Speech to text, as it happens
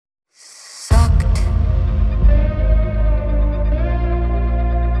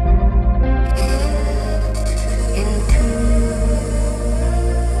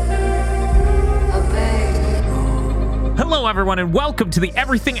everyone, and welcome to the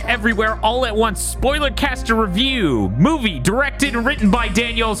Everything Everywhere All at Once Spoilercaster Review. Movie directed and written by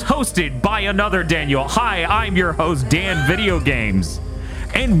Daniels, hosted by another Daniel. Hi, I'm your host, Dan Video Games.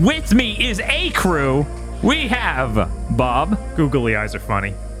 And with me is a crew. We have Bob. Googly eyes are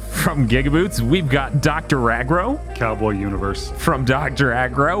funny. From Gigaboots, we've got Dr. Aggro. Cowboy Universe. From Dr.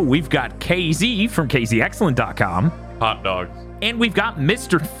 Aggro, we've got KZ from KZExcellent.com. Hot dogs. And we've got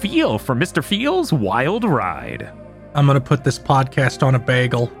Mr. Feel from Mr. Feel's Wild Ride. I'm going to put this podcast on a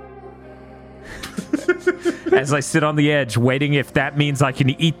bagel. As I sit on the edge, waiting if that means I can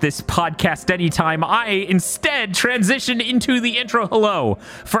eat this podcast anytime, I instead transition into the intro hello.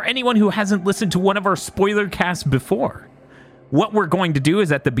 For anyone who hasn't listened to one of our spoiler casts before, what we're going to do is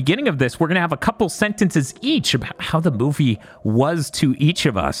at the beginning of this, we're going to have a couple sentences each about how the movie was to each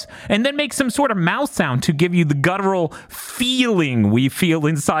of us, and then make some sort of mouth sound to give you the guttural feeling we feel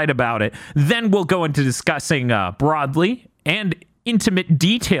inside about it. Then we'll go into discussing broadly and intimate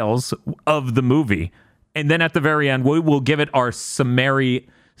details of the movie. And then at the very end, we will give it our summary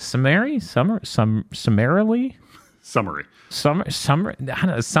review,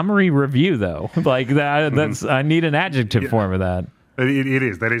 though. Like that. That's I need an adjective form of that. It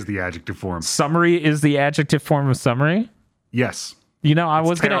is. That is the adjective form. Summary is the adjective form of summary. Yes. You know, I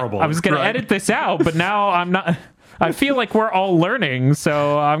was gonna edit this out, but now I'm not. I feel like we're all learning,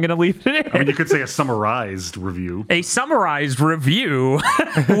 so I'm gonna leave it in. I mean, you could say a summarized review. A summarized review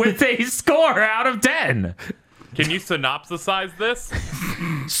with a score out of 10. Can you synopsisize this?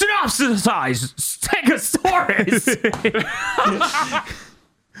 Synopsisize Stegosaurus.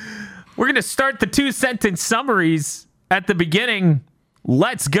 We're going to start the 2-sentence summaries at the beginning.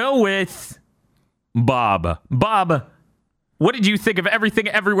 Let's go with Bob. Bob, what did you think of Everything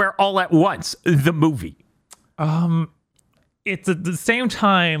Everywhere All at Once, the movie? It's at the same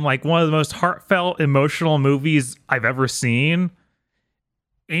time like one of the most heartfelt, emotional movies I've ever seen,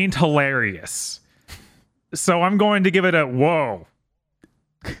 and hilarious. So I'm going to give it a whoa.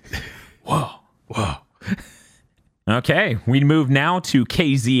 Whoa. Okay, we move now to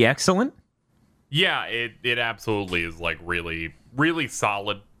KZ Excellent. Yeah, it absolutely is like really, really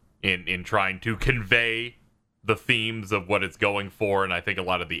solid in trying to convey the themes of what it's going for, and I think a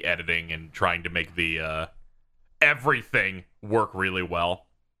lot of the editing and trying to make the everything work really well.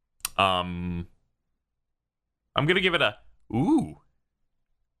 I'm gonna give it a ooh.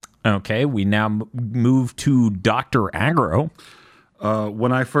 Okay, we now move to Dr. Aggro.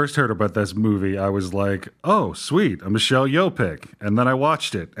 When I first heard about this movie, I was like, oh, sweet, a Michelle Yeoh pick. And then I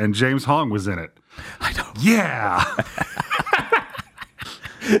watched it, and James Hong was in it. I know. Yeah!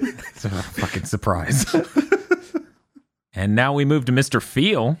 It's a fucking surprise. And now we move to Mr.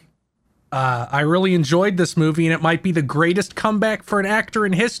 Feel. I really enjoyed this movie, and it might be the greatest comeback for an actor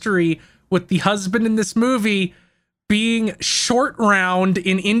in history, with the husband in this movie being Short Round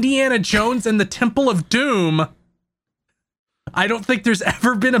in Indiana Jones and the Temple of Doom. I don't think there's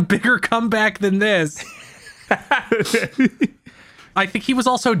ever been a bigger comeback than this. I think he was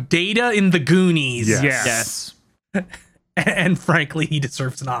also Data in The Goonies. Yes. And frankly, he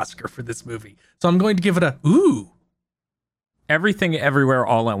deserves an Oscar for this movie. So I'm going to give it a ooh. Everything Everywhere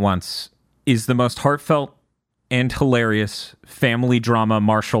All at Once is the most heartfelt and hilarious family drama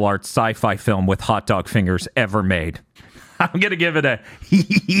martial arts sci-fi film with hot dog fingers ever made. I'm going to give it a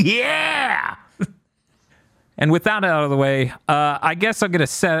yeah! And with that out of the way, I guess I'm going to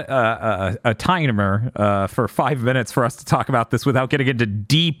set a timer for 5 minutes for us to talk about this without getting into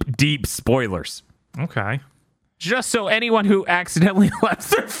deep spoilers. Okay. Just so anyone who accidentally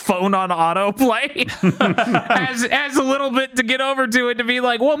left their phone on autoplay has a little bit to get over to it to be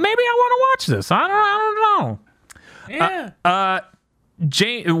like, well, maybe I want to watch this. I don't know. Yeah.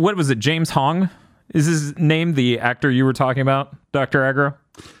 What was it? James Hong? Is his name the actor you were talking about, Dr. Aggro?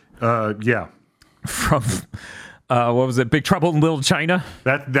 Yeah. From, what was it? Big Trouble in Little China?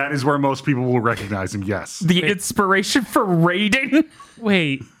 That is where most people will recognize him, yes. The inspiration for Raiden?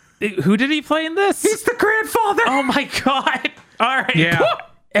 Wait, who did he play in this? He's the grandfather! Oh my god. All right. Yeah.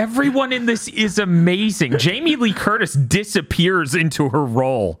 Everyone in this is amazing. Jamie Lee Curtis disappears into her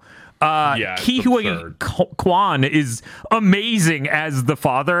role. Yeah, it's Ki Huy absurd. Kwan is amazing as the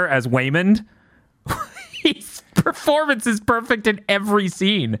father, as Waymond. His performance is perfect in every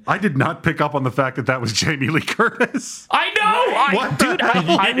scene. I did not pick up on the fact that was Jamie Lee Curtis. I know! What? Dude,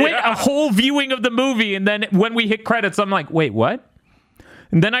 I went a whole viewing of the movie, and then when we hit credits, I'm like, wait, what?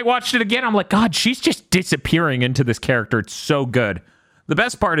 And then I watched it again. I'm like, God, she's just disappearing into this character. It's so good. The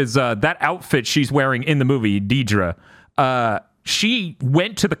best part is that outfit she's wearing in the movie, Deidre. She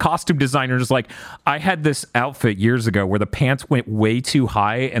went to the costume designer and was like, I had this outfit years ago where the pants went way too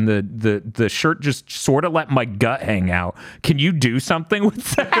high and the shirt just sort of let my gut hang out. Can you do something with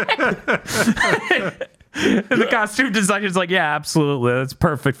that? And the costume designer's like, yeah, absolutely. That's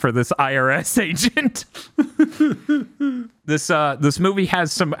perfect for this IRS agent. This movie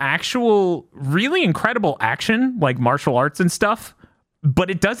has some actual really incredible action, like martial arts and stuff,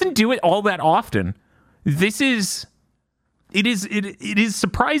 but it doesn't do it all that often. It is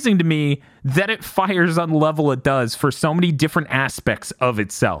surprising to me that it fires on the level it does for so many different aspects of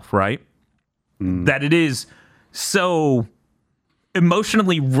itself, right? That it is so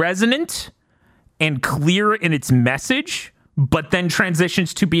emotionally resonant and clear in its message, but then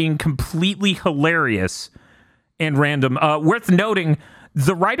transitions to being completely hilarious and random. Worth noting,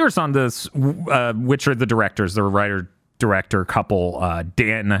 the writers on this, which are the directors, the writer-director couple,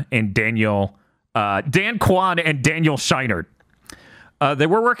 Dan Kwan and Daniel Scheinert. They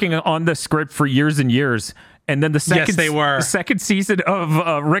were working on the script for years and years, and then the second season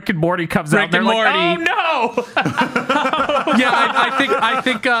of Rick and Morty comes out, and they're like, "Oh no!" I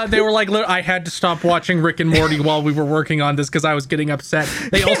think they were like, I had to stop watching Rick and Morty while we were working on this because I was getting upset.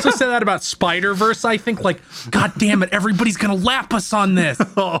 They also said that about Spider-Verse. I think, like, God damn it, everybody's gonna lap us on this.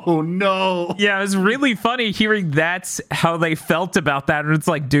 Oh no! Yeah, it was really funny hearing that's how they felt about that. And it's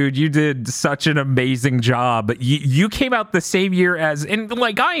like, dude, you did such an amazing job. You came out the same year as, and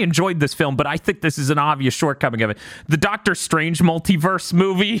like, I enjoyed this film, but I think this is an obvious shortcoming of it. The Doctor Strange multiverse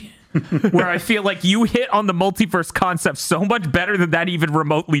movie, where I feel like you hit on the multiverse concept so much better than that even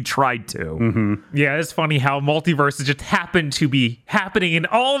remotely tried to. Mm-hmm. Yeah, it's funny how multiverses just happen to be happening in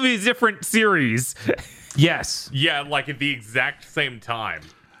all of these different series. Yes. Yeah, like at the exact same time.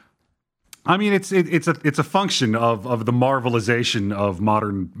 I mean, it's a function of the marvelization of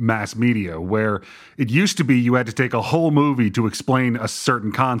modern mass media, where it used to be you had to take a whole movie to explain a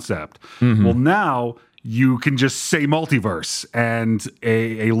certain concept. Well, now you can just say multiverse, and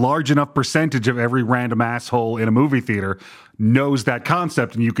a large enough percentage of every random asshole in a movie theater knows that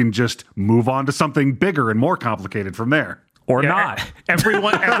concept, and you can just move on to something bigger and more complicated from there. Or not.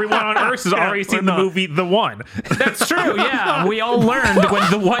 Everyone on Earth has already seen the movie The One. That's true, yeah. We all learned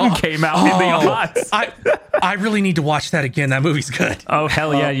when The One came out in the aughts. I really need to watch that again. That movie's good. Oh,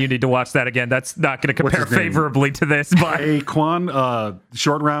 hell yeah, you need to watch that again. That's not going to compare favorably to this, but... Hey, Quan,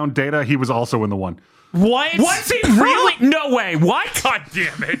 Short Round Data, he was also in The One. What? Was he really? No way. What? God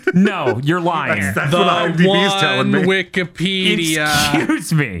damn it. No, you're lying. That's what IMDb is telling me. Wikipedia.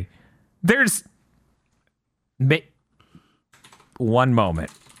 Excuse me. There's... One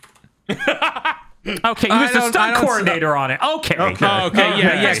moment. Okay, he was the stunt coordinator on it. Okay.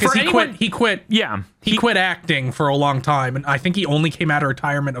 Yeah, because he quit. Yeah. He quit acting for a long time, and I think he only came out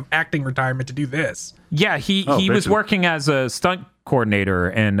of acting retirement to do this. Yeah, he was working as a stunt coordinator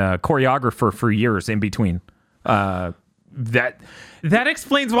and choreographer for years in between. That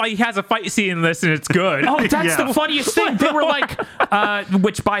explains why he has a fight scene in this, and it's good. Oh, that's the funniest thing. They were like,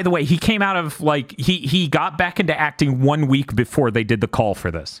 which, by the way, he came out of, like, he got back into acting 1 week before they did the call for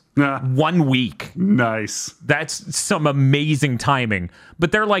this. 1 week. Nice. That's some amazing timing.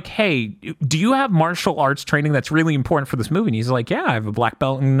 But they're like, hey, do you have martial arts training that's really important for this movie? And he's like, yeah, I have a black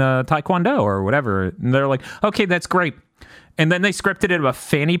belt in Taekwondo or whatever. And they're like, okay, that's great. And then they scripted it a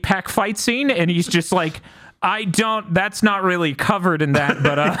fanny pack fight scene, and he's just like... that's not really covered in that,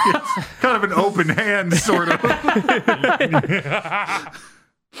 but it's kind of an open hand, sort of.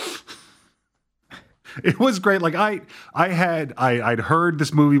 It was great. Like I'd heard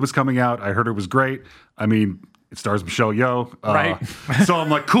this movie was coming out. I heard it was great. I mean, it stars Michelle Yeoh. Right. So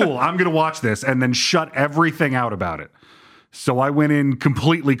I'm like, cool, I'm going to watch this, and then shut everything out about it. So I went in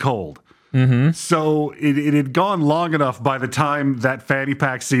completely cold. Mm-hmm. So it had gone long enough by the time that fanny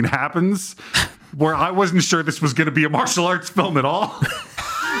pack scene happens where I wasn't sure this was going to be a martial arts film at all.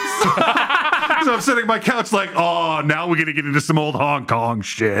 So I'm sitting on my couch like, oh, now we're going to get into some old Hong Kong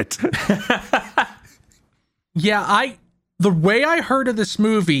shit. Yeah, the way I heard of this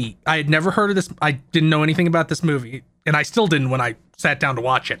movie, I had never heard of this. I didn't know anything about this movie, and I still didn't when I sat down to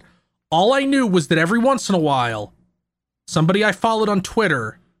watch it. All I knew was that every once in a while, somebody I followed on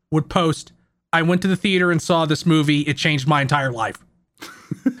Twitter would post, I went to the theater and saw this movie. It changed my entire life.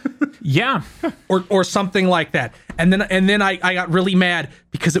 Yeah. Or something like that. And then I got really mad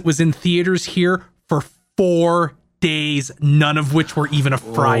because it was in theaters here for 4 days, none of which were even a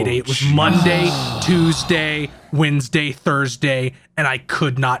Friday. It was Monday, Tuesday, Wednesday, Thursday, and I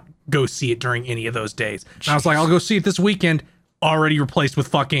could not go see it during any of those days. And I was like, I'll go see it this weekend, already replaced with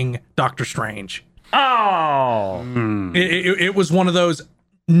fucking Doctor Strange. Oh. It was one of those,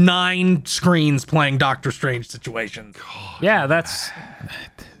 9 screens playing Doctor Strange situations. Yeah, that's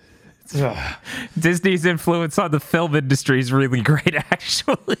Disney's influence on the film industry is really great,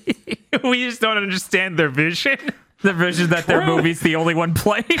 actually. We just don't understand their vision. The vision that their movie's the only one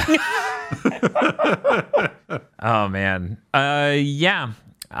playing. Oh, man. Yeah.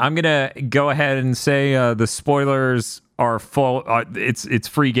 I'm going to go ahead and say the spoilers are full. It's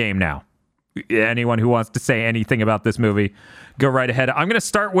free game now. Anyone who wants to say anything about this movie, go right ahead. I'm going to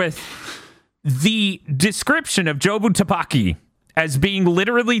start with the description of Jobu Tupaki as being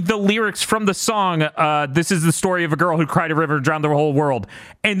literally the lyrics from the song, this is the story of a girl who cried a river and drowned the whole world.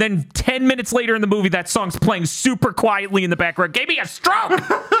 And then 10 minutes later in the movie, that song's playing super quietly in the background. Gave me a stroke!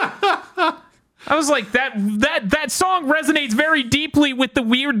 I was like, that song resonates very deeply with the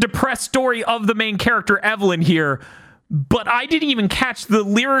weird, depressed story of the main character, Evelyn, here. But I didn't even catch the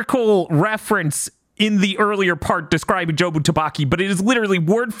lyrical reference in the earlier part describing Jobu Tupaki, but it is literally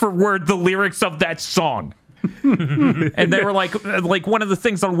word for word the lyrics of that song. And they were like one of the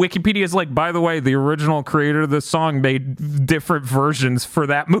things on Wikipedia is like, by the way, the original creator of the song made different versions for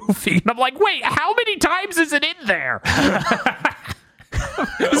that movie. And I'm like, wait, how many times is it in there?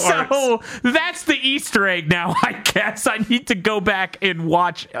 So that's the Easter egg now, I guess. I need to go back and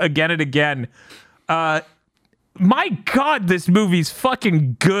watch again and again. My God, this movie's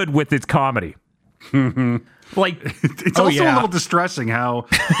fucking good with its comedy. Like, it's also a little distressing how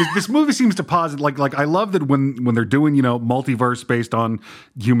this movie seems to posit like I love that when they're doing multiverse based on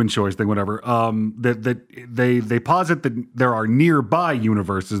human choice thing, whatever, that they posit that there are nearby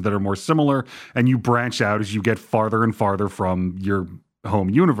universes that are more similar, and you branch out as you get farther and farther from your home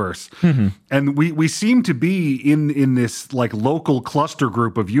universe. And we seem to be in this like local cluster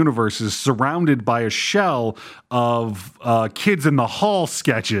group of universes surrounded by a shell of Kids in the Hall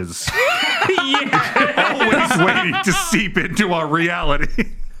sketches. Always waiting to seep into our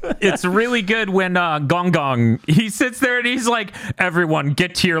reality. It's really good when Gong Gong, he sits there and he's like, everyone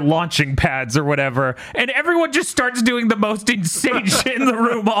get to your launching pads or whatever. And everyone just starts doing the most insane shit in the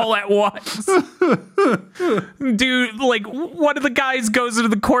room all at once. Dude, like one of the guys goes into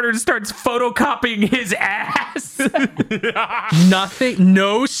the corner and starts photocopying his ass.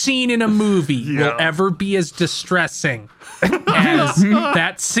 No scene in a movie will ever be as distressing as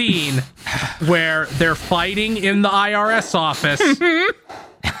that scene where they're fighting in the IRS office.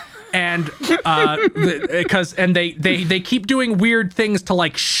 And they keep doing weird things to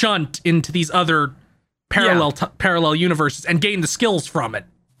like shunt into these other parallel universes and gain the skills from it.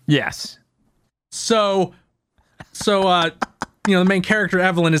 Yes. So the main character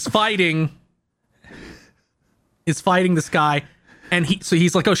Evelyn is fighting this guy, and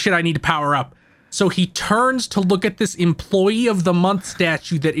he's like, oh shit, I need to power up. So he turns to look at this employee of the month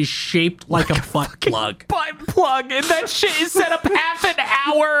statue that is shaped like a butt plug. Butt plug, and that shit is set up half an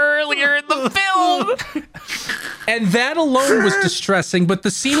hour earlier in the film. And that alone was distressing, but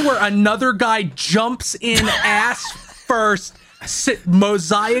the scene where another guy jumps in ass first,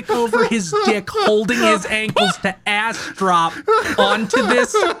 mosaic over his dick, holding his ankles to ass drop onto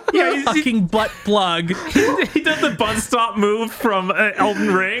this fucking butt plug. He does the bus stop move from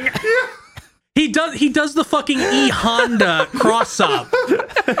Elden Ring. He does the fucking Honda cross up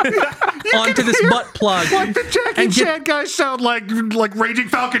onto this butt plug. Like the Jackie Chan guys sound like Raging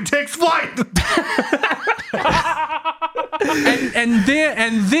Falcon takes flight. and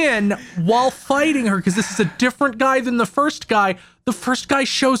then while fighting her, because this is a different guy than the first guy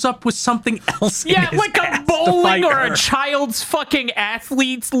shows up with something else. Yeah, in his like ass a bowling or her. a child's fucking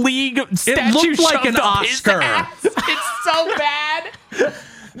athletes league statue. It looked like an Oscar. Oscar. It's so bad.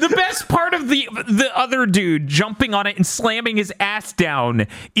 The best part of the other dude jumping on it and slamming his ass down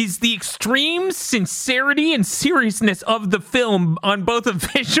is the extreme sincerity and seriousness of the film on both a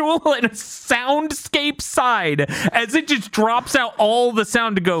visual and a soundscape side, as it just drops out all the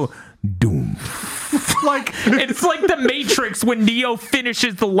sound to go doom. Like it's like the Matrix when Neo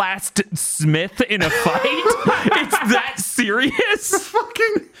finishes the last Smith in a fight. It's that serious.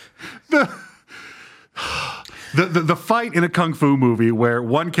 The fight in a kung fu movie where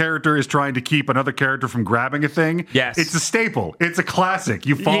one character is trying to keep another character from grabbing a thing, yes, it's a staple. It's a classic.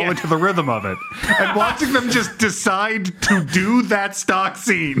 You fall into the rhythm of it. And watching them just decide to do that stock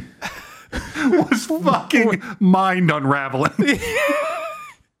scene was fucking mind unraveling.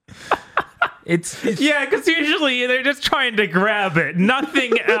 It's because usually they're just trying to grab it,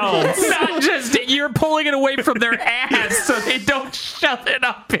 nothing else. Not just you're pulling it away from their ass so they don't shove it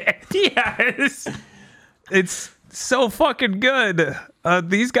up it. Yes. It's so fucking good.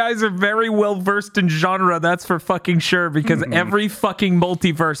 These guys are very well versed in genre, that's for fucking sure, because every fucking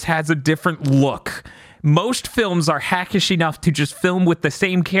multiverse has a different look. most films are hackish enough to just film with the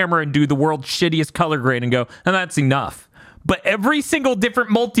same camera and do the world's shittiest color grade and go, and that's enough. But every single different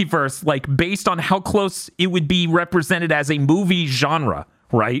multiverse, like based on how close it would be represented as a movie genre,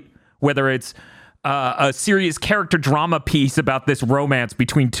 right? Whether it's a serious character drama piece about this romance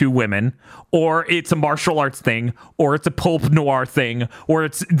between two women, or it's a martial arts thing, or it's a pulp noir thing, or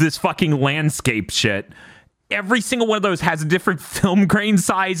it's this fucking landscape shit. Every single one of those has a different film grain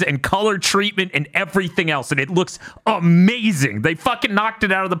size and color treatment and everything else, and it looks amazing. They fucking knocked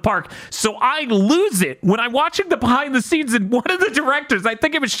it out of the park. So I lose it when I'm watching the behind the scenes, and one of the directors, I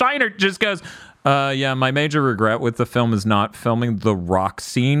think it was Shiner, just goes, yeah, my major regret with the film is not filming the rock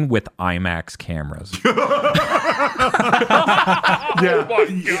scene with IMAX cameras.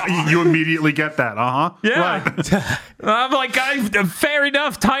 Yeah, you immediately get that, Yeah. Right. I'm like, fair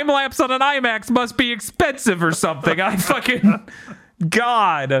enough. Time lapse on an IMAX must be expensive or something. I fucking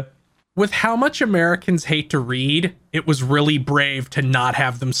God. With how much Americans hate to read, it was really brave to not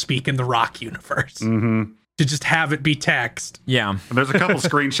have them speak in the Rock universe. Mm-hmm. To just have it be text. Yeah. And there's a couple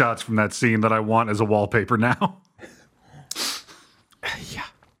screenshots from that scene that I want as a wallpaper now. Yeah.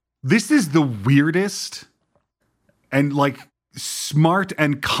 This is the weirdest and like smart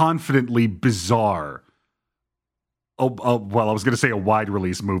and confidently bizarre. Well, I was going to say a wide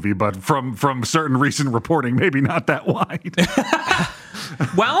release movie, but from certain recent reporting, maybe not that wide.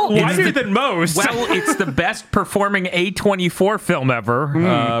 Well, Wider than most. Well, it's the best performing A24 film ever.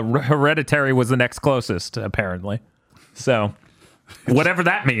 Hereditary was the next closest, apparently. So, whatever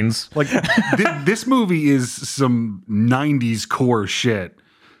that means. Like, this movie is some 90s core shit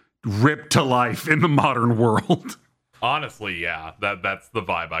ripped to life in the modern world. Honestly, yeah, that's the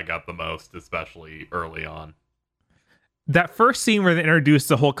vibe I got the most, especially early on. That first scene where they introduced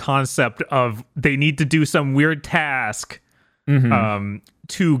the whole concept of they need to do some weird task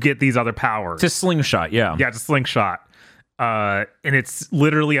to get these other powers. To slingshot, yeah. Yeah, to slingshot. And it's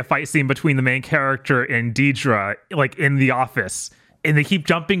literally a fight scene between the main character and Deidre, like in the office. And they keep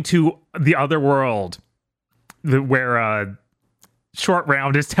jumping to the other world where Short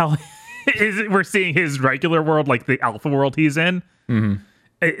Round is telling... we're seeing his regular world, like the alpha world he's in. Mm-hmm.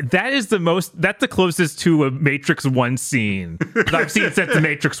 That's the closest to a Matrix 1 scene that I've seen since the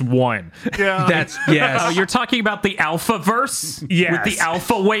Matrix 1. Yeah. Yes. Oh, you're talking about the Alpha verse? Yes. With the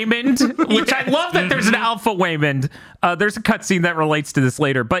Alpha Waymond? Which I love that there's an Alpha Waymond. There's a cutscene that relates to this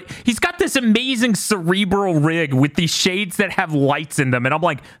later. But he's got this amazing cerebral rig with these shades that have lights in them. And I'm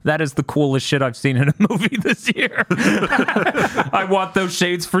like, that is the coolest shit I've seen in a movie this year. I want those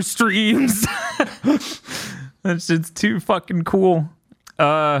shades for streams. That shit's too fucking cool.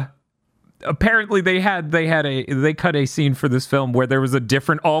 Apparently they cut a scene for this film where there was a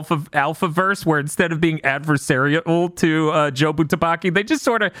different alpha verse where instead of being adversarial to Joe Butabaki, they just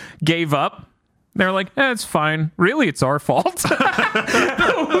sort of gave up. They're like, it's fine. Really, it's our fault. We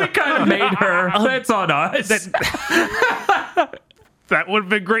kind of made her. That's on us. That would have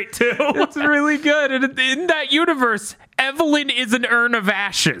been great too. It's really good. And in that universe, Evelyn is an urn of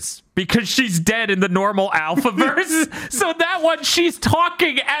ashes because she's dead in the normal Alpha verse. So that one, she's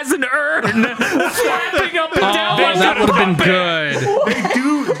talking as an urn, flapping up and down. That would have been good.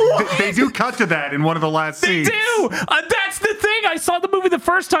 They do cut to that in one of the last scenes. They do. That's the thing. I saw the movie the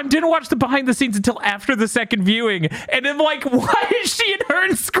first time, didn't watch the behind the scenes until after the second viewing, and I'm like, why is she and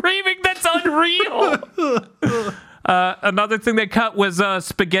Urn screaming? That's unreal. Another thing they cut was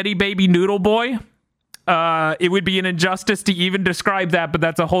Spaghetti Baby Noodle Boy. It would be an injustice to even describe that, but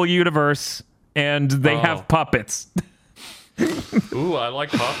that's a whole universe, and they have puppets. Ooh, I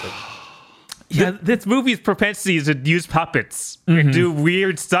like puppets. Yeah, this movie's propensity to use puppets and do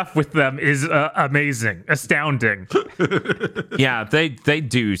weird stuff with them is amazing, astounding. Yeah, they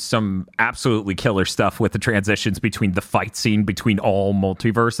do some absolutely killer stuff with the transitions between the fight scene between all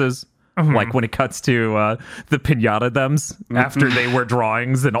multiverses. Like when it cuts to the pinata thems after they were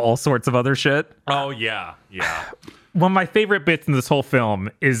drawings and all sorts of other shit. Oh, yeah. One of my favorite bits in this whole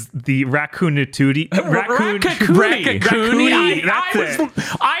film is the Raccoonitude. Raccacoonie. That's it.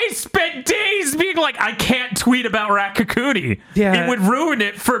 I spent days being like, I can't tweet about Raccacoonie. Yeah. It would ruin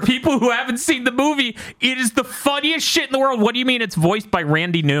it for people who haven't seen the movie. It is the funniest shit in the world. What do you mean it's voiced by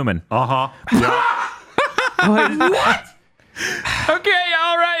Randy Newman? Yeah. What? Okay,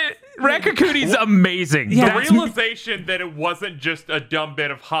 all right. Raccacoonie's amazing. The realization that it wasn't just a dumb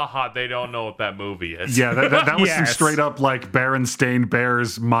bit of haha, they don't know what that movie is. Yeah, that was some Yes. straight up like Berenstain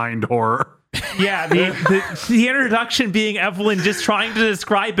Bears mind horror. Yeah, the introduction being Evelyn just trying to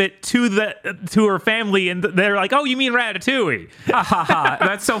describe it to her family, and they're like, "Oh, you mean Ratatouille?"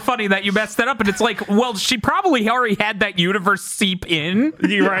 That's so funny that you messed that up. And it's like, well, she probably already had that universe seep in.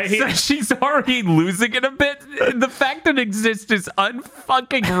 You're right. So she's already losing it a bit. The fact that it exists is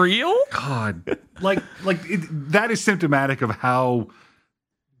unfucking real. God, that is symptomatic of how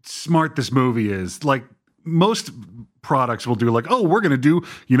smart this movie is. Like, most products will do, like, oh, we're going to do,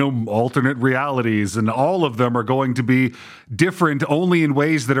 alternate realities, and all of them are going to be different only in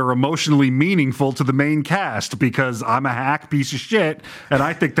ways that are emotionally meaningful to the main cast, because I'm a hack piece of shit and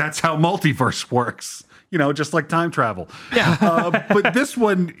I think that's how multiverse works. Just like time travel. Yeah. But this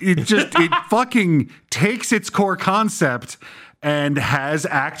one, it fucking takes its core concept and has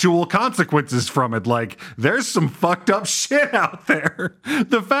actual consequences from it. Like, there's some fucked up shit out there.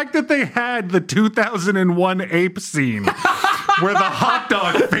 The fact that they had the 2001 ape scene where the hot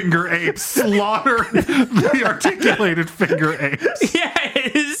dog finger apes slaughter the articulated finger apes.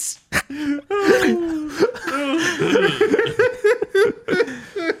 Yes.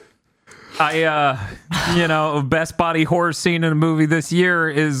 Best body horror scene in a movie this year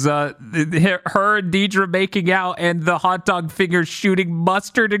is her and Deidre making out and the hot dog fingers shooting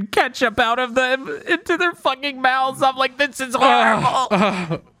mustard and ketchup out of them into their fucking mouths. I'm like, this is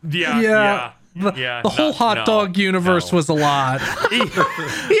horrible. Yeah. The whole hot dog universe was a lot.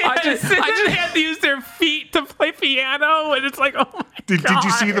 I just had to use their feet to play piano, and it's like, oh my God. Did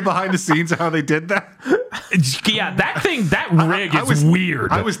you see the behind the scenes of how they did that? Yeah, that rig is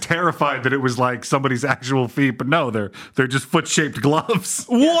weird. I was terrified that it was like somebody's actual feet, but no, they're just foot-shaped gloves.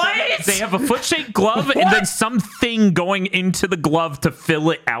 What? They have a foot-shaped glove and then something going into the glove to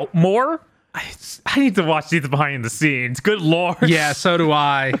fill it out more? I need to watch these behind the scenes. Good Lord. Yeah, so do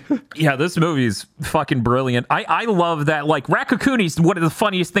I. Yeah, this movie is fucking brilliant. I love that. Like, Raccacoonie's one of the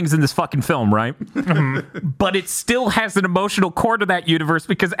funniest things in this fucking film, right? But it still has an emotional core to that universe,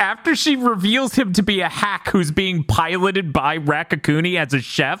 because after she reveals him to be a hack who's being piloted by Raccacoonie as a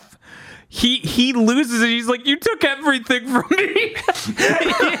chef, he loses it. He's like, you took everything from me.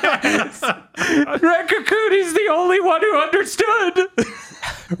 Yes. Raccacoonie's the only one who understood.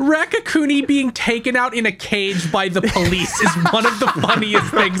 Raccacoonie being taken out in a cage by the police is one of the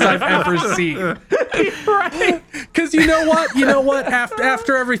funniest things I've ever seen. Right? Because you know what?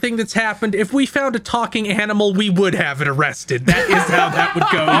 After everything that's happened, if we found a talking animal, we would have it arrested. That is how that would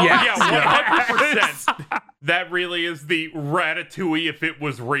go. Yes. Yeah, 100%. That really is the Ratatouille if it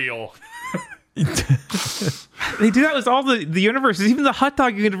was real. They do that with all the universes. Even the hot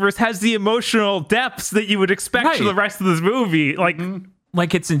dog universe has the emotional depths that you would expect from the rest of this movie.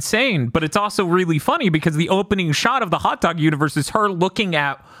 Like, it's insane, but it's also really funny because the opening shot of the hot dog universe is her looking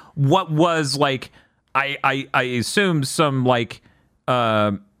at what was, like, I assume some, like,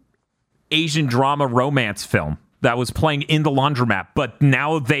 Asian drama romance film that was playing in the laundromat, but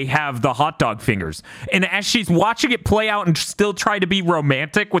now they have the hot dog fingers. And as she's watching it play out and still try to be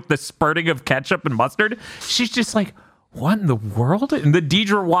romantic with the spurting of ketchup and mustard, she's just like, what in the world? And then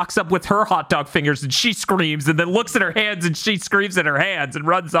Deidre walks up with her hot dog fingers and she screams, and then looks at her hands and she screams at her hands and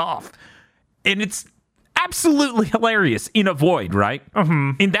runs off. And it's absolutely hilarious in a void, right?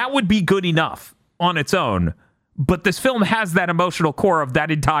 And that would be good enough on its own. But this film has that emotional core of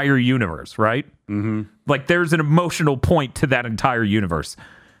that entire universe, right? Like, there's an emotional point to that entire universe.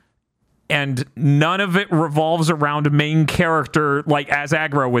 And none of it revolves around a main character, like, as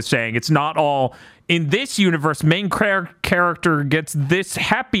Agro was saying. It's not all... In this universe, main character gets this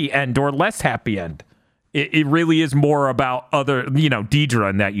happy end or less happy end. It really is more about other, Deidre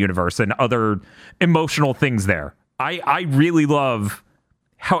in that universe and other emotional things there. I really love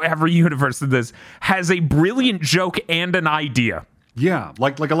how every universe of this has a brilliant joke and an idea. Yeah,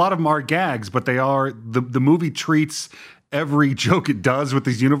 like a lot of them are gags, but they are the movie treats every joke it does with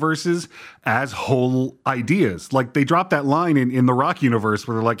these universes as whole ideas. Like, they drop that line in the Rock universe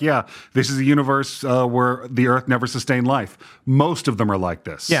where they're like, yeah, this is a universe where the Earth never sustained life. Most of them are like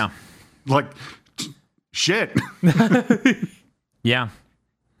this. Yeah. Like, shit. Yeah.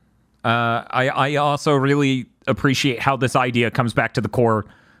 I also really appreciate how this idea comes back to the core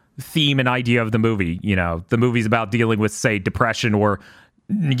theme and idea of the movie. The movie's about dealing with, say, depression, or,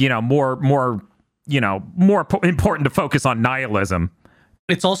 more important to focus on nihilism.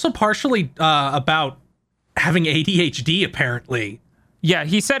 It's also partially about having ADHD, apparently. Yeah,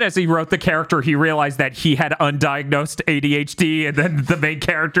 he said as he wrote the character, he realized that he had undiagnosed ADHD, and then the main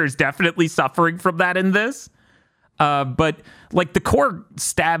character is definitely suffering from that in this. But, like, the core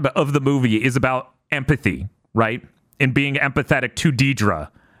stab of the movie is about empathy, right? And being empathetic to Deidre.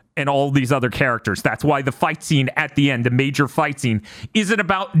 and all these other characters. That's why the fight scene at the end, the major fight scene, isn't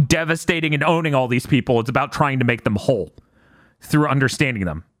about devastating and owning all these people. It's about trying to make them whole through understanding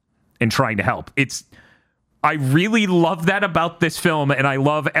them and trying to help. I really love that about this film, and I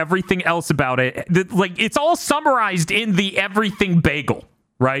love everything else about it. Like, it's all summarized in the everything bagel,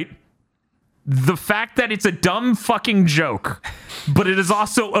 right? The fact that it's a dumb fucking joke, but it is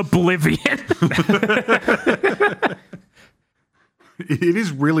also oblivion. It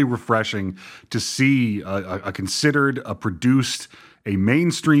is really refreshing to see a considered, a produced, a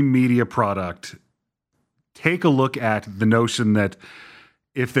mainstream media product take a look at the notion that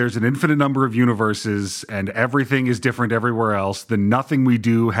if there's an infinite number of universes and everything is different everywhere else, then nothing we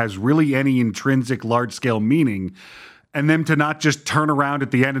do has really any intrinsic large-scale meaning. And them to not just turn around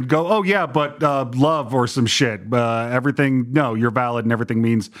at the end and go, oh, yeah, but love or some shit. Everything, no, you're valid and everything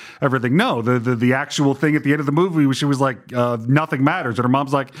means everything. No, the actual thing at the end of the movie, she was like, nothing matters. And her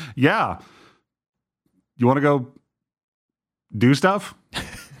mom's like, yeah, you want to go do stuff?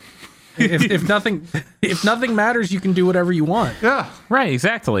 if nothing matters, you can do whatever you want. Yeah. Right,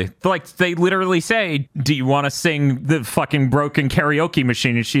 exactly. Like, they literally say, do you want to sing the fucking broken karaoke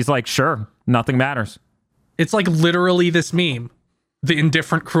machine? And she's like, sure, nothing matters. It's like literally this meme. The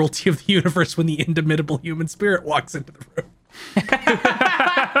indifferent cruelty of the universe when the indomitable human spirit walks into the room.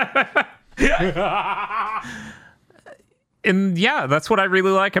 And yeah, that's what I really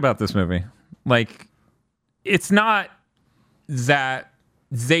like about this movie. Like, it's not that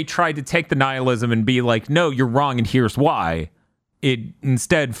they tried to take the nihilism and be like, no, you're wrong and here's why. It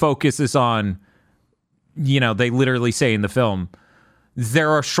instead focuses on, they literally say in the film,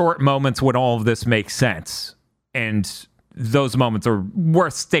 there are short moments when all of this makes sense. And those moments are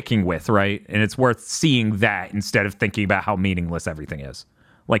worth sticking with, right? And it's worth seeing that instead of thinking about how meaningless everything is.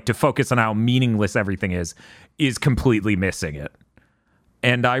 Like, to focus on how meaningless everything is completely missing it.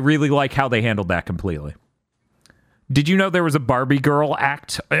 And I really like how they handled that completely. Did you know there was a Barbie girl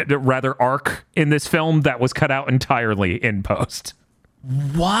arc in this film that was cut out entirely in post?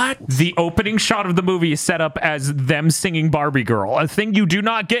 What? The opening shot of the movie is set up as them singing Barbie Girl, a thing you do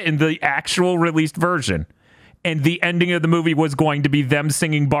not get in the actual released version. And the ending of the movie was going to be them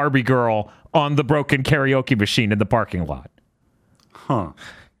singing Barbie Girl on the broken karaoke machine in the parking lot. Huh.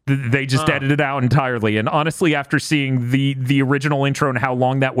 They just edited it out entirely. And honestly, after seeing the original intro and how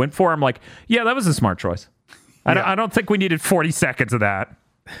long that went for, I'm like, yeah, that was a smart choice. Yeah. I don't think we needed 40 seconds of that.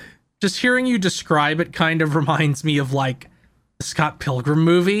 Just hearing you describe it kind of reminds me of like the Scott Pilgrim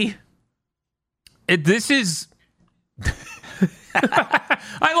movie. This is...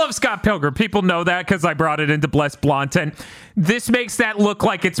 I love Scott Pilgrim. People know that because I brought it into Bless Blonten. This makes that look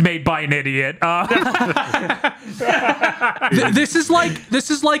like it's made by an idiot. This is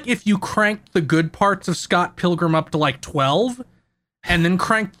like if you cranked the good parts of Scott Pilgrim up to like 12, and then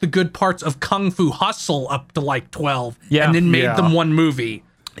cranked the good parts of Kung Fu Hustle up to like 12, and then made them one movie.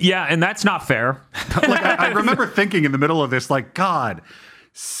 Yeah, and that's not fair. Like, I remember thinking in the middle of this, like, God,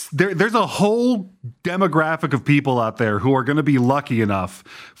 there's a whole demographic of people out there who are going to be lucky enough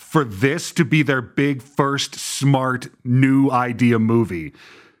for this to be their big first smart new idea movie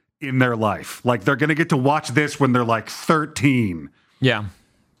in their life. Like, they're going to get to watch this when they're like 13. Yeah.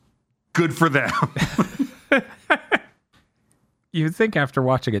 Good for them. You'd think after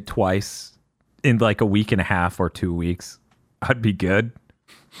watching it twice in like a week and a half or 2 weeks, I'd be good.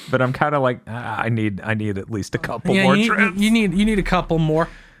 But I'm kind of like, I need at least a couple more trips. You need a couple more.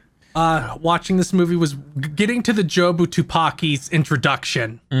 Watching this movie was getting to the Jobu Tupaki's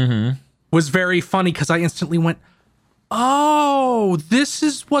introduction was very funny because I instantly went, oh, this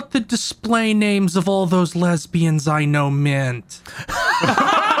is what the display names of all those lesbians I know meant.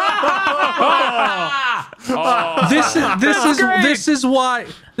 This is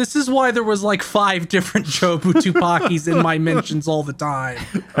why there was like 5 different Jobu Tupakis in my mentions all the time.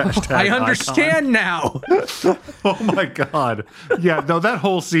 I understand now. Oh my God. Yeah, no, that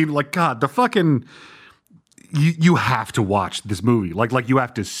whole scene, like, God, the fucking you have to watch this movie. Like you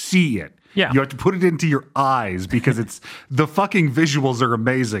have to see it. Yeah. You have to put it into your eyes because it's the fucking visuals are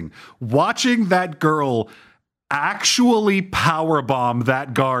amazing. Watching that girl actually powerbomb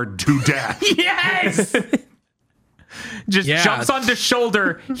that guard to death. Yes! Just jumps on the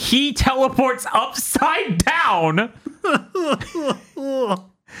shoulder. He teleports upside down.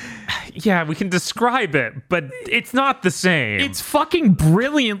 Yeah, we can describe it, but it's not the same. It's fucking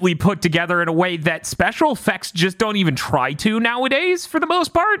brilliantly put together in a way that special effects just don't even try to nowadays, for the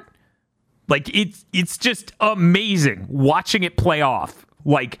most part. Like, it's just amazing watching it play off.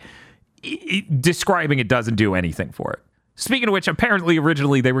 Like, describing it doesn't do anything for it. Speaking of which, apparently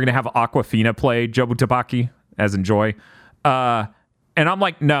originally they were going to have Awkwafina play Jobu Tupaki, as in Joy. And I'm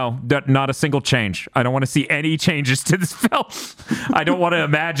like, no, not a single change. I don't want to see any changes to this film. I don't want to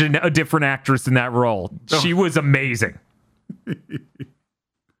imagine a different actress in that role. She was amazing.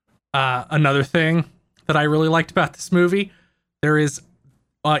 Another thing that I really liked about this movie, there is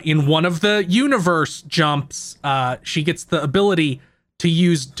in one of the universe jumps, she gets the ability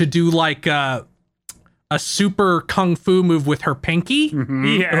to do like a super kung fu move with her pinky.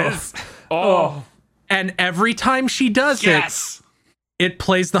 Yes. Oh, And every time she does it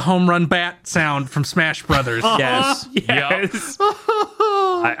plays the home run bat sound from Smash Brothers. Yes. Yes.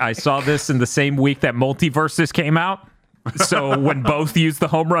 I saw this in the same week that Multiverses came out. So when both use the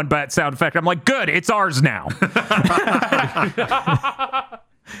home run bat sound effect, I'm like, good, it's ours now.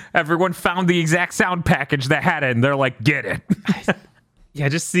 Everyone found the exact sound package that had it, and they're like, get it. Yeah,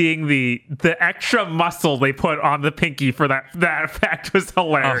 just seeing the extra muscle they put on the pinky for that effect was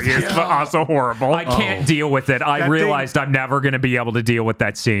hilarious, but also horrible. I can't deal with it. I That realized I'm never going to be able to deal with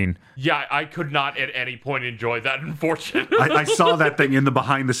that scene. yeah, I could not at any point enjoy that, unfortunately. I saw that thing in the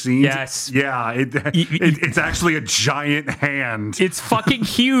behind the scenes. Yes. Yeah, it's actually a giant hand. It's fucking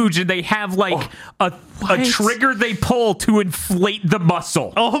huge, and they have like a trigger they pull to inflate the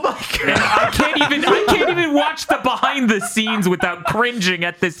muscle. Oh my And god. I can't even watch the behind the scenes without cringing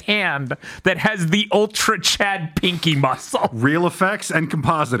at this hand that has the ultra Chad pinky muscle. Real effects and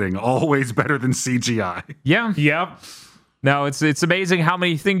compositing, always better than CGI. Yeah. Yep. No, it's amazing how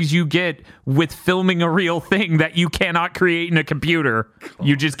many things you get with filming a real thing that you cannot create in a computer.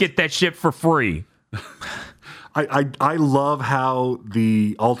 You just get that shit for free. I love how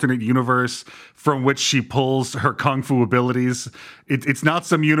the alternate universe from which she pulls her kung fu abilities, it's not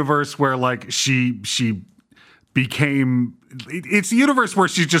some universe where like she became, it's a universe where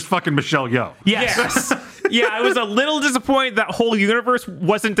she's just fucking Michelle Yeoh. Yes. Yeah, I was a little disappointed that whole universe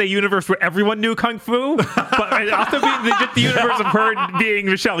wasn't a universe where everyone knew kung fu, but it also just the universe of her being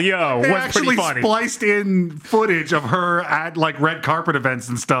Michelle Yeoh They was actually pretty funny. spliced in footage of her at like red carpet events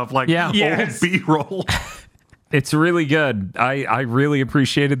and stuff, like Yeah. old Yes. B-roll. It's really good. I really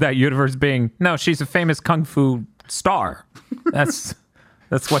appreciated that universe being, no, she's a famous kung fu star. That's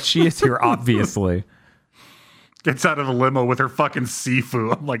what she is here, obviously. Gets out of the limo with her fucking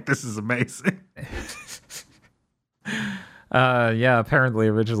Sifu. I'm like, this is amazing. Yeah, apparently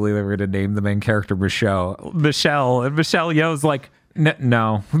originally they were going to name the main character Michelle, and Michelle Yeoh's like,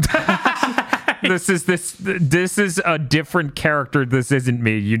 no. This is a different character. This isn't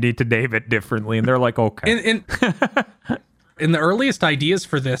me. You need to name it differently. And they're like, okay. In the earliest ideas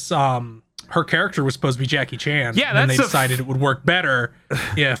for this, her character was supposed to be Jackie Chan. Yeah, and that's they a decided it would work better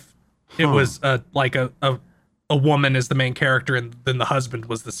if it was a woman as the main character and then the husband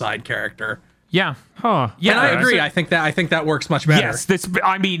was the side character. Yeah. Huh. Yeah, And I agree. I think that works much better. Yes,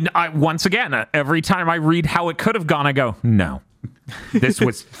 once again, every time I read how it could have gone, I go, no. This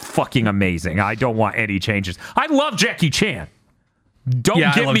was fucking amazing. I don't want any changes. I love Jackie Chan. Don't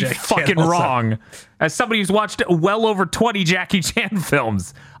Yeah, I get love me Jackie Chan fucking also. wrong. As somebody who's watched well over 20 Jackie Chan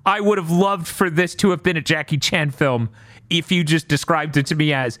films, I would have loved for this to have been a Jackie Chan film if you just described it to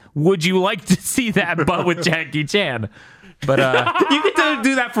me as, would you like to see that but with Jackie Chan? But You get to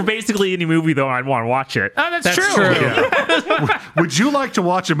do that for basically any movie, though. I'd want to watch it. that's true. Would you like to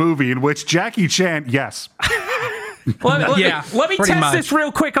watch a movie in which Jackie Chan, yes. Let me pretty test much. this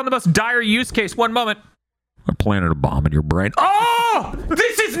real quick on the most dire use case. One moment. I planted a bomb in your brain. Oh,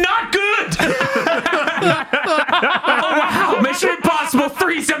 this is not good. Oh, wow. Mission Impossible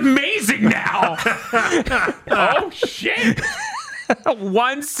 3 is amazing now. Oh shit!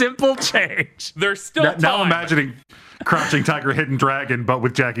 One simple change. There's still Now time. imagining Crouching Tiger, Hidden Dragon, but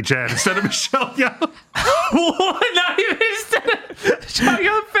with Jackie Chan instead of Michelle Yeoh. Not even showing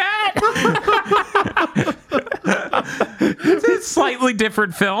you fat. It's a slightly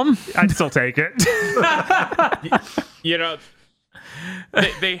different film. I'd still take it. You know,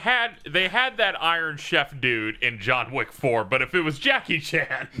 they had that Iron Chef dude in John Wick 4, but if it was Jackie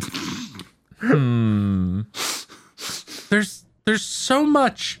Chan, There's so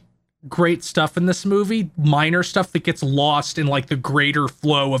much great stuff in this movie, minor stuff that gets lost in like the greater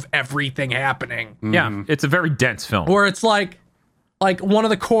flow of everything happening. Yeah, it's a very dense film. Where it's like one of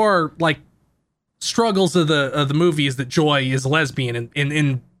the core like struggles of the movie is that Joy is a lesbian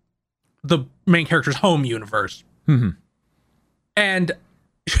in the main character's home universe. And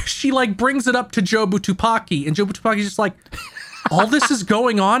she like brings it up to Jobu Tupaki, and Jobu Tupaki's just like, all this is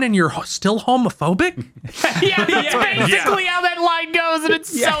going on and you're still homophobic? Yeah, that's basically how that line goes, and it's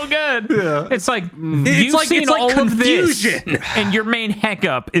so good. It's like you've seen it's like all confusion. of this, and your main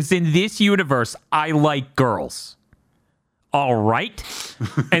hiccup is in this universe. I like girls. all right.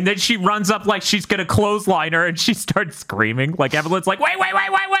 And then she runs up like she's going to clothesline her and she starts screaming. Like Evelyn's like, wait.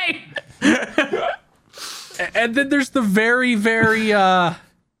 And then there's the very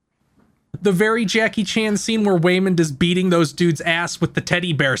Jackie Chan scene where Waymond is beating those dudes' ass with the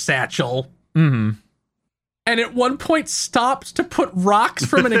teddy bear satchel. Mm-hmm. And at one point stops to put rocks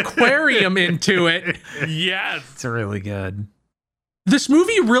from an aquarium into it. Yes. It's really good. This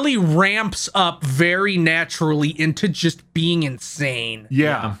movie really ramps up very naturally into just being insane.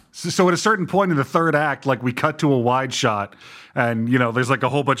 Yeah. So at a certain point in the third act, like we cut to a wide shot and, you know, there's like a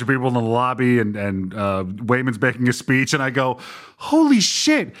whole bunch of people in the lobby and Waymond's making a speech. And I go, holy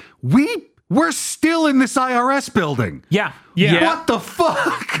shit, we're still in this IRS building. Yeah. What the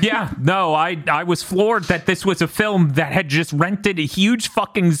fuck? Yeah. No, I was floored that this was a film that had just rented a huge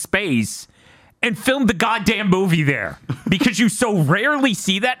fucking space and filmed the goddamn movie there, because you so rarely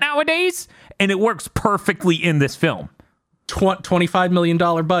see that nowadays, and it works perfectly in this film. $25 million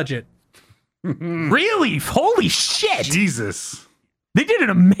budget. Really? Holy shit. Jesus. They did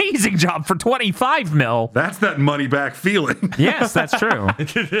an amazing job for 25 mil. That's that money back feeling. Yes, that's true.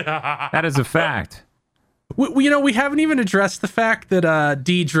 That is a fact. We haven't even addressed the fact that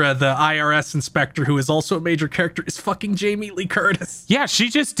Deidre, the IRS inspector, who is also a major character, is fucking Jamie Lee Curtis. Yeah, she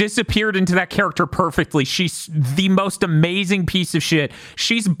just disappeared into that character perfectly. She's the most amazing piece of shit.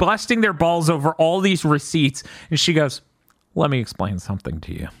 She's busting their balls over all these receipts, and she goes, let me explain something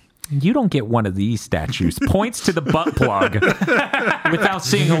to you. You don't get one of these statues. Points to the butt plug without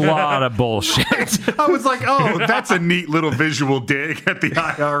seeing a lot of bullshit. I was like, oh, that's a neat little visual dig at the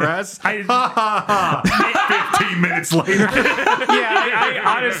IRS. 15 minutes later. I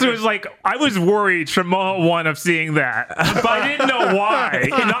honestly was like, I was worried from moment one of seeing that, but I didn't know why.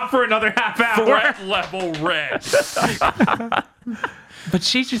 Not for another half hour. Threat level red. But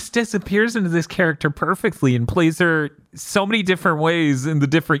she just disappears into this character perfectly and plays her so many different ways in the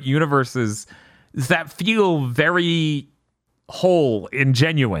different universes that feel very whole and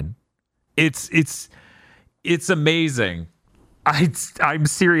genuine. It's amazing. I'm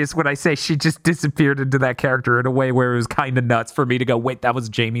serious when I say she just disappeared into that character in a way where it was kind of nuts for me to go, wait, that was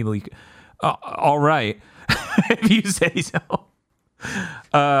Jamie Lee. All right. If you say so.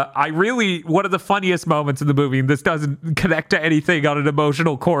 One of the funniest moments in the movie, and this doesn't connect to anything on an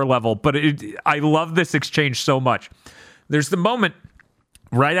emotional core level, but I love this exchange so much. There's the moment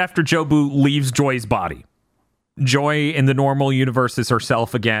right after Jobu leaves Joy's body. Joy in the normal universe is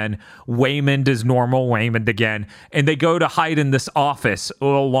herself again. Waymond is normal Waymond again. And they go to hide in this office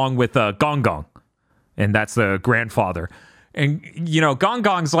along with Gong Gong. And that's the grandfather. And, Gong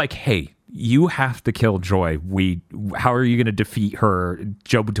Gong's like, hey, you have to kill Joy. How are you going to defeat her,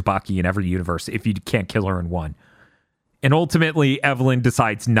 Jobu Tupaki, in every universe if you can't kill her in one? And ultimately, Evelyn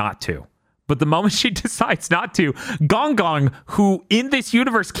decides not to. But the moment she decides not to, Gong Gong, who in this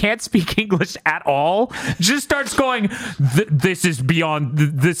universe can't speak English at all, just starts going, this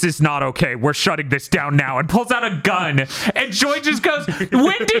is not okay. We're shutting this down now, and pulls out a gun. And Joy just goes,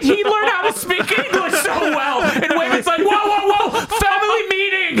 when did he learn how to speak English so well? And Waymond's like, whoa, family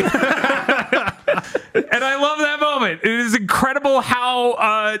meeting. And I love that moment. It is incredible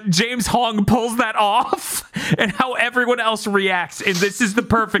how James Hong pulls that off and how everyone else reacts. And this is the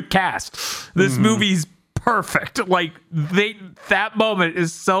perfect cast. This movie's perfect. Like, that moment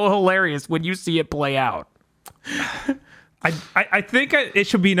is so hilarious when you see it play out. I think it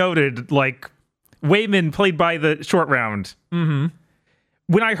should be noted, like, Waymond played by the Short Round. Mm-hmm.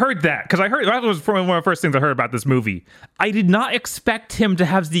 When I heard that was one of the first things I heard about this movie. I did not expect him to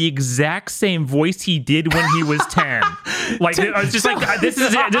have the exact same voice he did when he was 10. Like, I was just like, this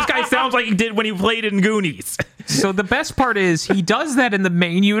is it. This guy sounds like he did when he played in Goonies. So the best part is he does that in the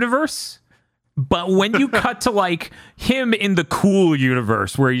main universe. But when you cut to like him in the cool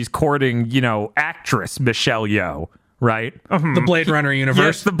universe where he's courting, actress Michelle Yeoh, right? The Blade Runner universe.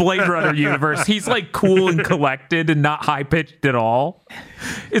 Yes, the Blade Runner universe. He's like cool and collected and not high pitched at all.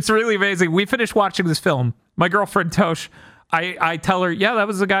 It's really amazing. We finished watching this film. My girlfriend Tosh, I tell her, yeah, that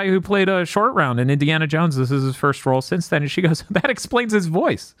was the guy who played a Short Round in Indiana Jones. This is his first role since then. And she goes, that explains his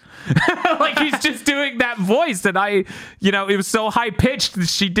voice. Like, he's just doing that voice. And it was so high pitched that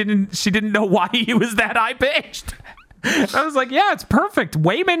she didn't know why he was that high pitched. I was like, yeah, it's perfect.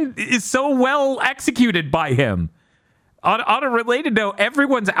 Waymond is so well executed by him. On a related note,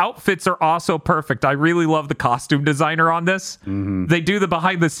 everyone's outfits are also perfect. I really love the costume designer on this. Mm-hmm. They do the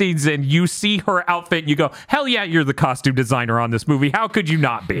behind the scenes and you see her outfit and you go, hell yeah, you're the costume designer on this movie. How could you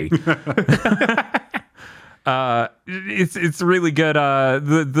not be? It's really good.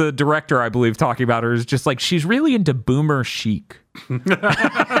 The director, I believe, talking about her is just like, she's really into boomer chic.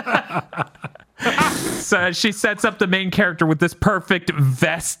 So she sets up the main character with this perfect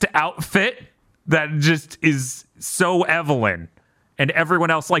vest outfit that just is so Evelyn. And everyone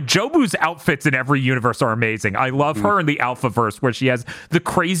else, like Jobu's outfits in every universe are amazing. I love her in the Alphaverse where she has the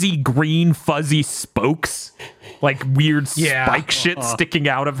crazy green fuzzy spokes, like weird spike shit sticking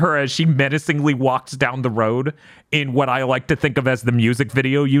out of her as she menacingly walks down the road in what I like to think of as the music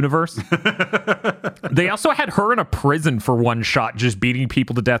video universe. They also had her in a prison for one shot, just beating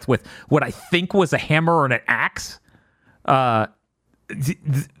people to death with what I think was a hammer or an axe.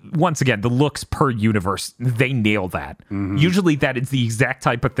 Once again, the looks per universe, they nail that. Usually that is the exact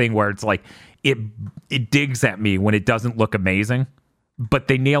type of thing where it's like it digs at me when it doesn't look amazing, but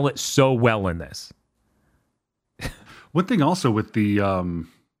they nail it so well in this. One thing also with the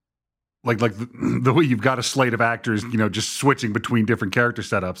the way you've got a slate of actors, just switching between different character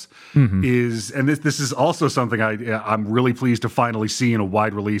setups is, and this is also something I'm really pleased to finally see in a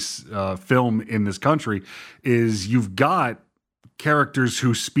wide release film in this country, is you've got characters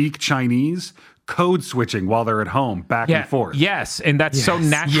who speak Chinese code switching while they're at home back and forth. Yes, and that's so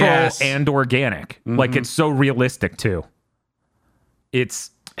natural and organic. Like it's so realistic too.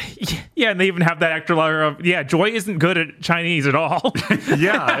 It's and they even have that extra layer of Joy isn't good at Chinese at all.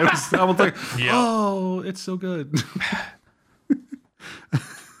 Yeah, it was. I was like, oh, it's so good.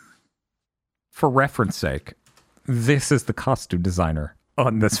 For reference sake, this is the costume designer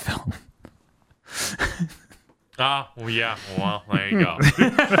on this film. Well, there you go.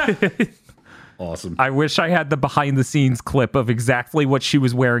 Awesome. I wish I had the behind the scenes clip of exactly what she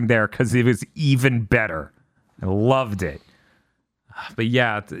was wearing there because it was even better. I loved it. But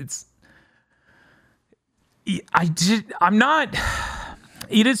yeah, I'm not,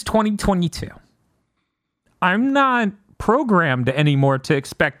 it is 2022. I'm not programmed anymore to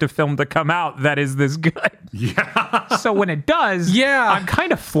expect a film to come out that is this good. Yeah. So when it does, I'm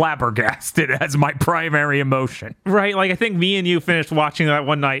kind of flabbergasted as my primary emotion. Right. Like I think me and you finished watching that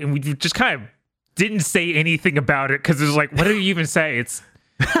one night and we just kind of didn't say anything about it because it was like, what do you even say? It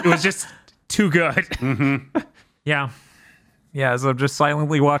was just too good. Yeah. Yeah. So I'm just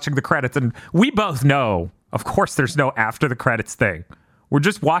silently watching the credits and we both know, of course, there's no after the credits thing. We're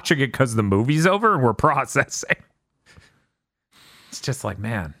just watching it because the movie's over and we're processing. It's just like,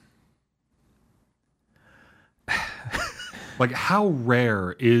 man. Like how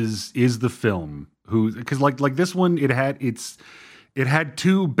rare is the film because like this one, it had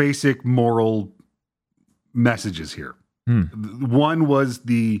two basic moral messages here. One was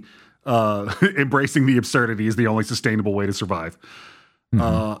the embracing the absurdity is the only sustainable way to survive.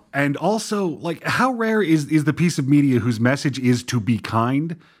 And also, like, how rare is the piece of media whose message is to be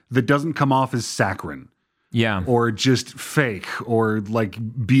kind that doesn't come off as saccharine? Yeah. Or just fake or like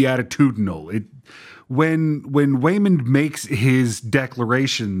beatitudinal. When Waymond makes his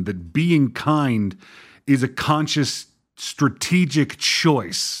declaration that being kind is a conscious strategic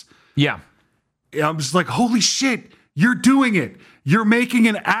choice. Yeah. I'm just like, holy shit, you're doing it. You're making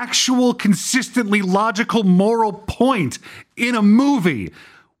an actual consistently logical moral point in a movie.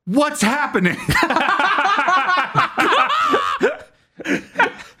 What's happening?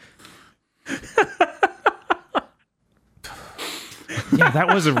 Yeah,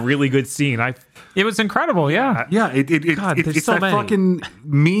 that was a really good scene. It was incredible, yeah. Yeah, it's so that many. fucking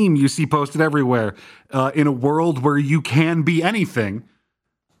meme you see posted everywhere. In a world where you can be anything,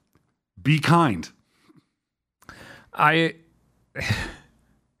 be kind. I've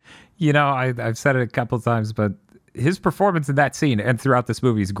said it a couple of times, but his performance in that scene and throughout this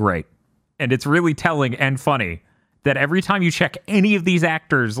movie is great. And it's really telling and funny that every time you check any of these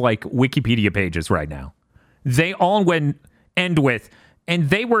actors' like Wikipedia pages right now, they all end with, and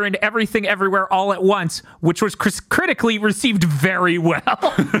they were in Everything Everywhere All at Once, which was critically received very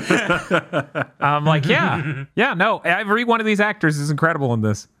well. I'm like, no, every one of these actors is incredible in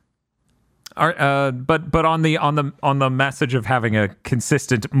this. But on the message of having a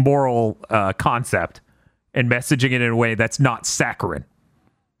consistent moral concept and messaging it in a way that's not saccharine.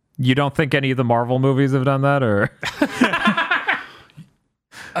 You don't think any of the Marvel movies have done that, or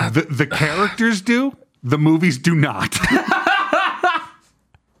the characters do? The movies do not.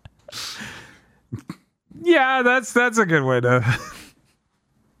 Yeah, that's a good way to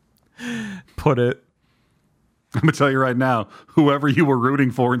put it. I'm gonna tell you right now, whoever you were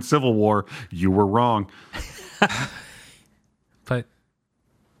rooting for in Civil War, you were wrong. But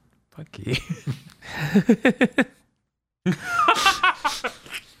Bucky.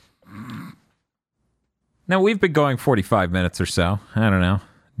 Now we've been going 45 minutes or so. I don't know.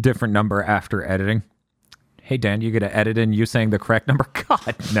 Different number after editing. Hey, Dan, you gonna edit in you saying the correct number?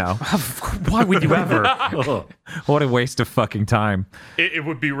 God, no. Why would you ever? What a waste of fucking time. It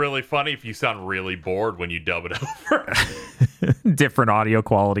would be really funny if you sound really bored when you dub it over. Different audio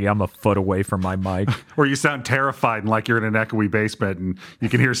quality. I'm a foot away from my mic. Or you sound terrified and like you're in an echoey basement and you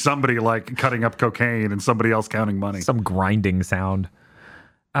can hear somebody like cutting up cocaine and somebody else counting money. Some grinding sound.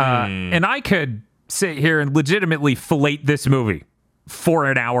 And I could sit here and legitimately fillet this movie for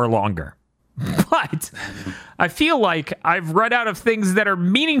an hour longer. But I feel like I've run out of things that are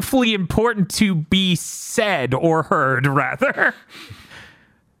meaningfully important to be said or heard, rather.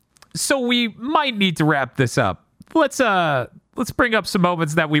 So we might need to wrap this up. Let's bring up some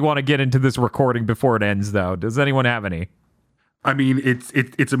moments that we want to get into this recording before it ends, though. Does anyone have any? I mean,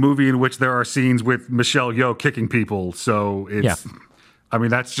 it's a movie in which there are scenes with Michelle Yeoh kicking people, so it's. Yeah. I mean,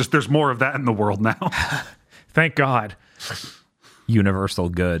 that's just there's more of that in the world now. Thank God. Universal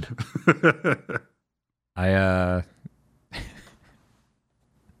good. I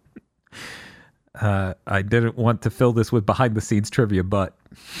didn't want to fill this with behind the scenes trivia, but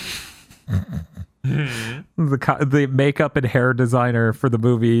the makeup and hair designer for the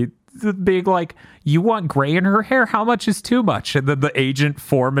movie being like, you want gray in her hair? How much is too much? And then the agent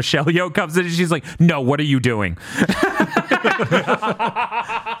for Michelle Yeoh comes in and she's like, no, what are you doing?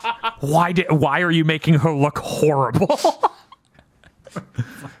 Why are you making her look horrible?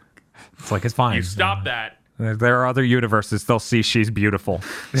 It's like, it's fine. You stop that. There are other universes. They'll see she's beautiful.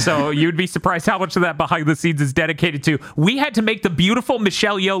 So you'd be surprised how much of that behind the scenes is dedicated to. We had to make the beautiful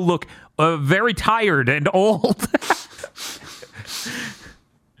Michelle Yeoh look very tired and old.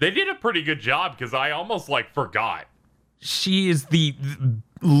 They did a pretty good job because I almost forgot. She is the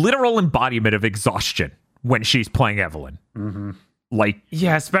literal embodiment of exhaustion when she's playing Evelyn. Mm-hmm.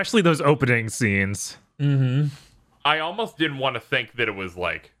 Yeah, especially those opening scenes. Mm-hmm. I almost didn't want to think that it was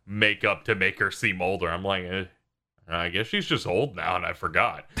makeup to make her seem older. I'm like, I guess she's just old now, and I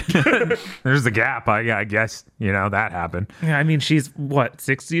forgot. There's a gap. I guess that happened. Yeah, I mean, she's what,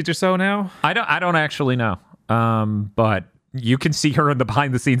 60s or so now? I don't actually know. But you can see her in the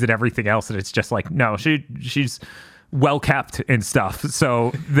behind the scenes and everything else, and it's just like, no, she's well kept and stuff.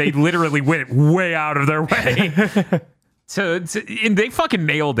 So they literally went way out of their way. And they fucking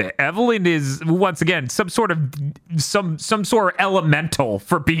nailed it. Evelyn is once again some sort of elemental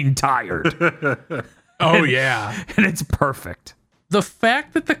for being tired. Yeah. And it's perfect. The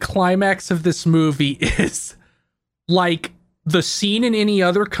fact that the climax of this movie is like the scene in any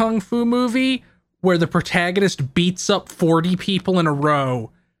other kung fu movie where the protagonist beats up 40 people in a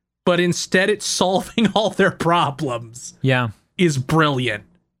row, but instead it's solving all their problems. Yeah. Is brilliant.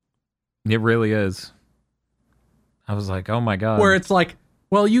 It really is. I was like, oh my God. Where it's like,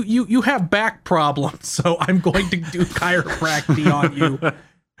 well, you have back problems, so I'm going to do chiropractic on you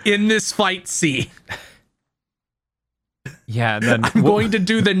in this fight scene. Yeah, and then I'm going to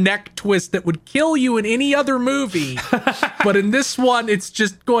do the neck twist that would kill you in any other movie, but in this one, it's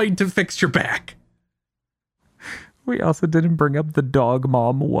just going to fix your back. We also didn't bring up the dog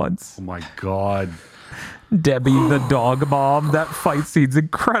mom once. Oh my God. Debbie, the dog mom. That fight scene's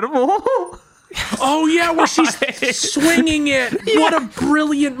incredible. Oh yeah, where she's swinging it. Yeah. What a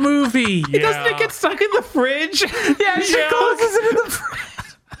brilliant movie. Yeah. Doesn't it get stuck in the fridge? Yeah, she closes it in the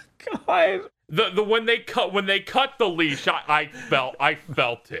fridge. God. The when they cut the leash, I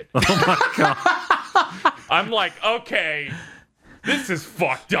felt it. Oh my God. I'm like, okay, this is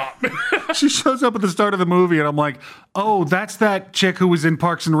fucked up. She shows up at the start of the movie and I'm like, oh, that's that chick who was in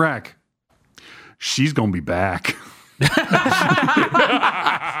Parks and Rec. She's gonna be back.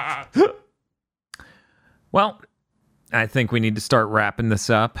 Well, I think we need to start wrapping this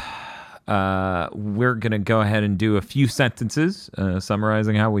up. We're going to go ahead and do a few sentences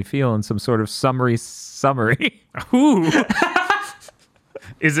summarizing how we feel in some sort of summary. Ooh.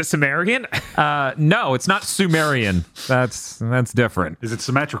 Is it Sumerian? No, it's not Sumerian. That's different. Is it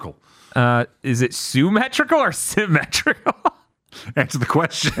symmetrical? Is it symmetrical or symmetrical? Answer the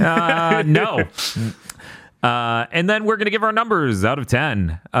question. No. And then we're going to give our numbers out of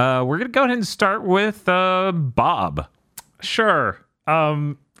 10. We're going to go ahead and start with Bob. Sure.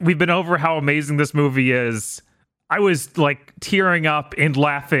 We've been over how amazing this movie is. I was tearing up and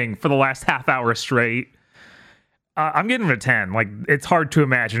laughing for the last half hour straight. I'm giving it a 10. It's hard to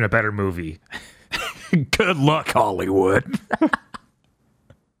imagine a better movie. Good luck, Hollywood.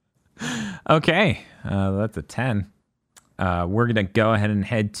 Okay. That's a 10. We're going to go ahead and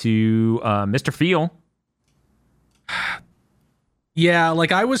head to Mr. Feel. Yeah,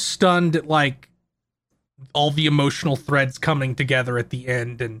 I was stunned at all the emotional threads coming together at the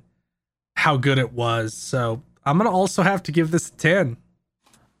end and how good it was. So I'm gonna also have to give this a 10.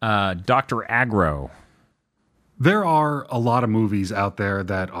 Dr. Agro. There are a lot of movies out there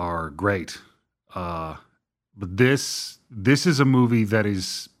that are great, but this is a movie that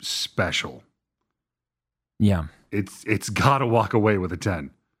is special. Yeah. It's got to walk away with a 10.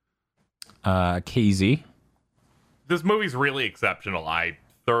 KZ. This movie's really exceptional. I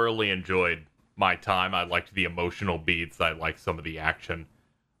thoroughly enjoyed my time. I liked the emotional beats. I liked some of the action.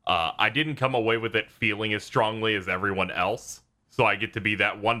 I didn't come away with it feeling as strongly as everyone else. So I get to be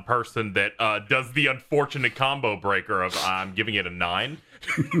that one person that does the unfortunate combo breaker of I'm giving it a 9.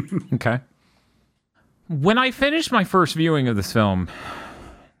 Okay. When I finished my first viewing of this film,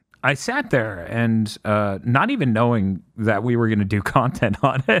 I sat there and not even knowing that we were going to do content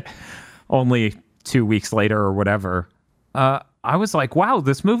on it only 2 weeks later or whatever, I was like, wow,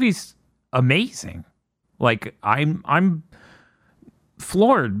 this movie's amazing. Like, I'm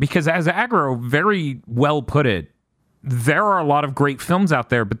floored because, as Aggro very well put it, there are a lot of great films out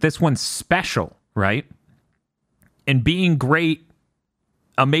there, but this one's special, right? And being great,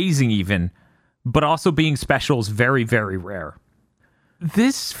 amazing even, but also being special is very, very rare.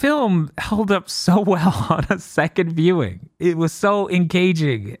 This film held up so well on a second viewing. It was so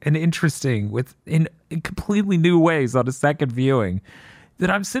engaging and interesting in completely new ways on a second viewing that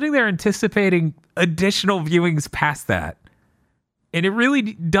I'm sitting there anticipating additional viewings past that. And it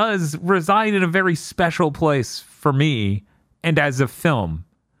really does reside in a very special place for me and as a film,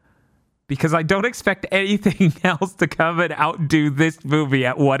 because I don't expect anything else to come and outdo this movie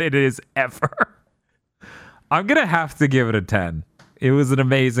at what it is ever. I'm going to have to give it a 10. It was an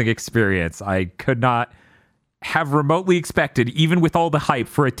amazing experience. I could not have remotely expected, even with all the hype,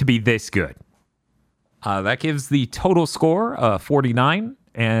 for it to be this good. That gives the total score 49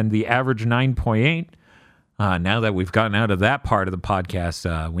 and the average 9.8. Now that we've gotten out of that part of the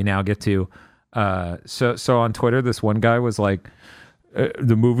podcast, we now get to... So on Twitter, this one guy was like,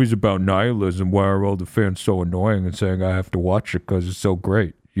 the movie's about nihilism. Why are all the fans so annoying and saying I have to watch it because it's so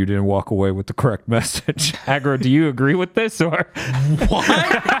great? You didn't walk away with the correct message. Aggro, do you agree with this? Or What?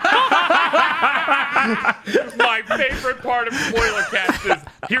 My favorite part of Spoilercast is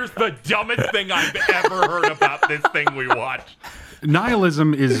here's the dumbest thing I've ever heard about this thing we watched.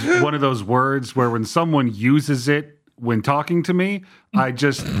 Nihilism is one of those words where when someone uses it when talking to me, I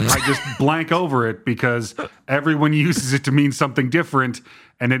just blank over it because everyone uses it to mean something different,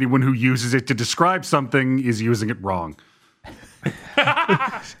 and anyone who uses it to describe something is using it wrong.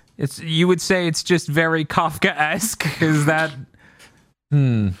 you would say it's just very Kafka-esque? Is that...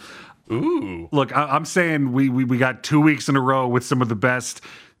 Ooh. Look, I'm saying we got 2 weeks in a row with some of the best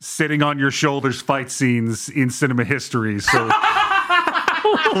sitting on your shoulders fight scenes in cinema history. So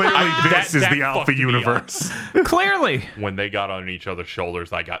clearly this is the Alpha universe. Clearly. When they got on each other's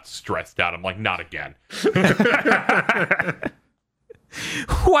shoulders, I got stressed out. I'm like, not again.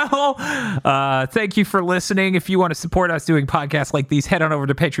 Well, thank you for listening. If you want to support us doing podcasts like these, head on over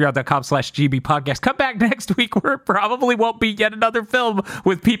to patreon.com/GB podcast. Come back next week where it probably won't be yet another film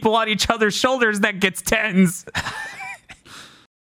with people on each other's shoulders that gets 10s.